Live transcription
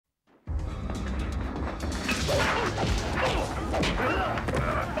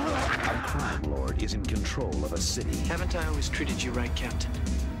A crime lord is in control of a city. Haven't I always treated you right, Captain?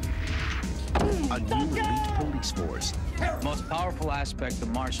 A new elite police force. Most powerful aspect of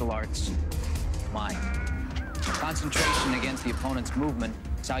martial arts, mind. Concentration against the opponent's movement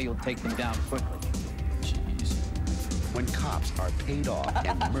is how you'll take them down quickly. Jeez. When cops are paid off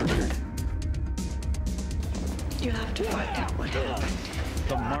and murdered. You have to find out what happened.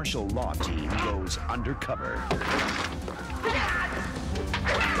 The martial law team goes undercover.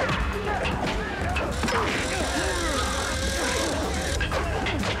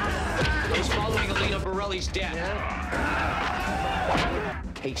 He's following Alina Borelli's death.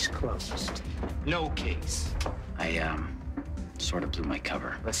 Case closed. No case. I, sort of blew my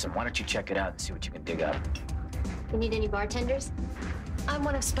cover. Listen, why don't you check it out and see what you can dig up? You need any bartenders? I'm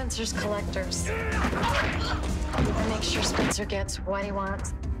one of Spencer's collectors. I make sure Spencer gets what he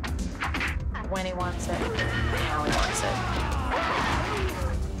wants, when he wants it, how he wants it.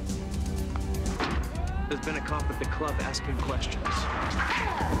 There's been a cop at the club asking questions.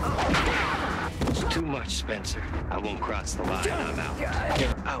 It's too much, Spencer. I won't cross the line. I'm out.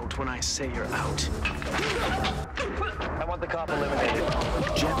 You're out when I say you're out. I want the cop eliminated.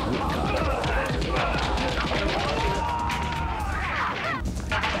 Jeff Wincott